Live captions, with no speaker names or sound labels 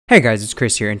Hey guys, it's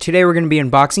Chris here, and today we're going to be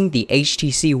unboxing the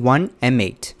HTC One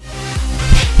M8.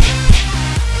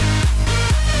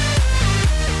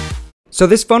 So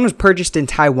this phone was purchased in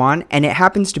Taiwan, and it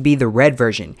happens to be the red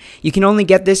version. You can only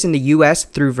get this in the US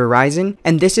through Verizon,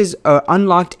 and this is an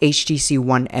unlocked HTC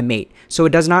One M8, so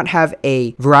it does not have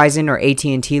a Verizon or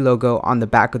AT&T logo on the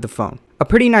back of the phone. A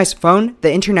pretty nice phone.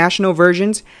 The international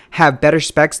versions have better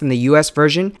specs than the US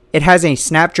version. It has a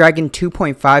Snapdragon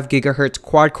 2.5 GHz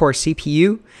quad-core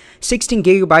CPU, 16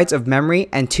 GB of memory,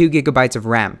 and 2 GB of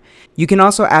RAM. You can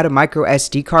also add a micro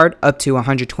SD card up to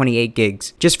 128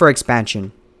 gigs, just for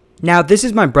expansion. Now, this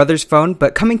is my brother's phone,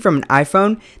 but coming from an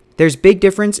iPhone, there's big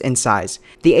difference in size.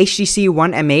 The HTC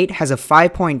One M8 has a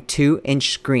 5.2-inch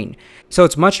screen, so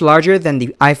it's much larger than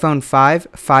the iPhone 5,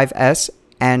 5S,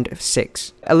 and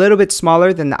 6. A little bit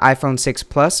smaller than the iPhone 6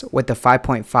 Plus with the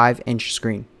 5.5-inch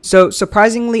screen. So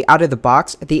surprisingly, out of the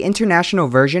box, the international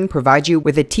version provides you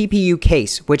with a TPU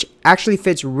case, which actually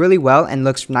fits really well and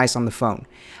looks nice on the phone.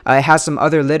 It has some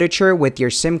other literature with your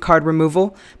SIM card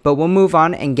removal, but we'll move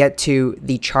on and get to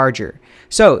the charger.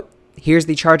 So here's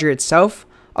the charger itself,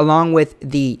 along with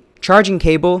the charging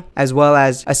cable, as well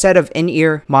as a set of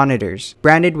in-ear monitors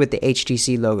branded with the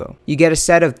HTC logo. You get a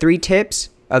set of 3 tips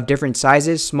of different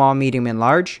sizes, small, medium, and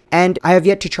large, and I have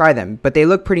yet to try them, but they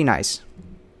look pretty nice.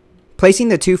 Placing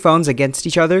the two phones against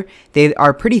each other, they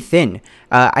are pretty thin.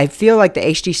 I feel like the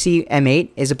HTC M8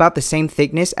 is about the same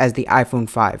thickness as the iPhone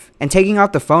 5. And taking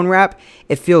off the phone wrap,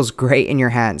 it feels great in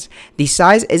your hands. The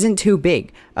size isn't too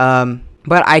big,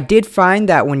 but I did find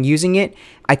that when using it,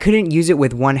 I couldn't use it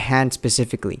with one hand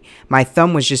specifically. My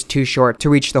thumb was just too short to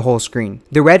reach the whole screen.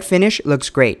 The red finish looks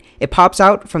great. It pops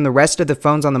out from the rest of the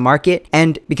phones on the market,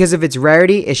 and because of its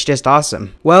rarity, it's just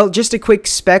awesome. Well, just a quick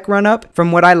spec run up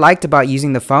from what I liked about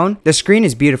using the phone. The screen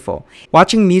is beautiful.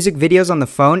 Watching music videos on the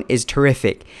phone is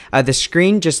terrific. The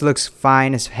screen just looks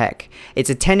fine as heck. It's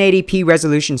a 1080p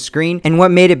resolution screen, and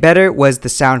what made it better was the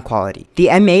sound quality. The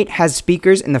M8 has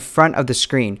speakers in the front of the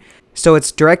screen, so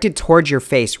it's directed towards your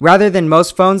face rather than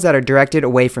most phones that are directed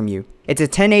away from you. It's a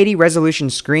 1080 resolution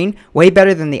screen, way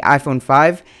better than the iPhone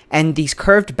 5, and the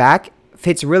curved back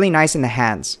fits really nice in the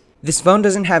hands. This phone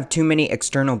doesn't have too many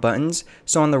external buttons,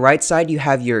 so on the right side you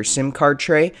have your SIM card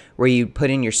tray where you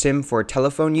put in your SIM for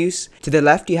telephone use. To the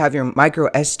left you have your micro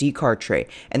SD card tray,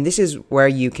 and this is where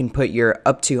you can put your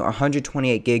up to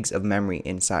 128 gigs of memory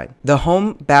inside. The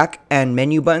home, back, and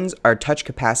menu buttons are touch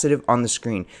capacitive on the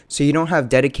screen, so you don't have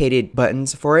dedicated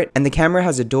buttons for it, and the camera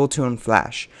has a dual tone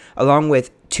flash, along with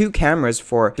 2 cameras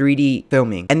for 3D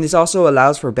filming, and this also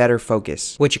allows for better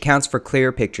focus, which accounts for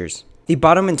clearer pictures. The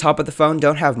bottom and top of the phone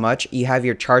don't have much. You have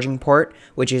your charging port,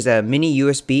 which is a mini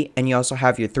USB, and you also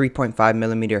have your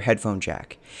 3.5mm headphone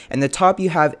jack. And the top you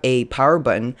have a power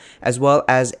button as well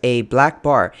as a black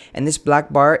bar, and this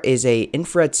black bar is a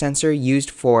infrared sensor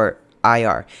used for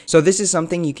IR. So this is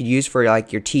something you could use for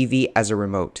like your TV as a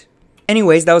remote.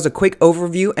 Anyways, that was a quick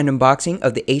overview and unboxing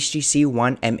of the HTC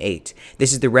One M8.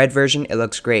 This is the red version. It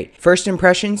looks great. First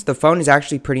impressions, the phone is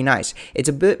actually pretty nice. It's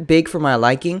a bit big for my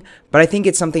liking, but I think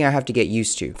it's something I have to get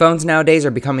used to. Phones nowadays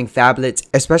are becoming phablets,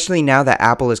 especially now that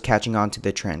Apple is catching on to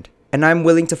the trend. And I'm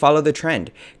willing to follow the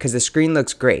trend, because the screen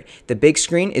looks great. The big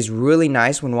screen is really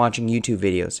nice when watching YouTube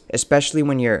videos, especially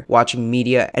when you're watching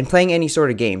media and playing any sort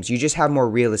of games. You just have more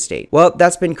real estate. Well,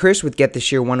 that's been Chris with Get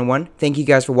This Year 101. Thank you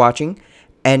guys for watching.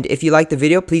 And if you liked the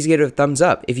video, please give it a thumbs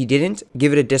up. If you didn't,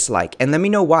 give it a dislike. And let me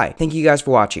know why. Thank you guys for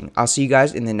watching. I'll see you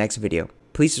guys in the next video.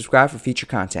 Please subscribe for future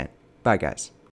content. Bye guys.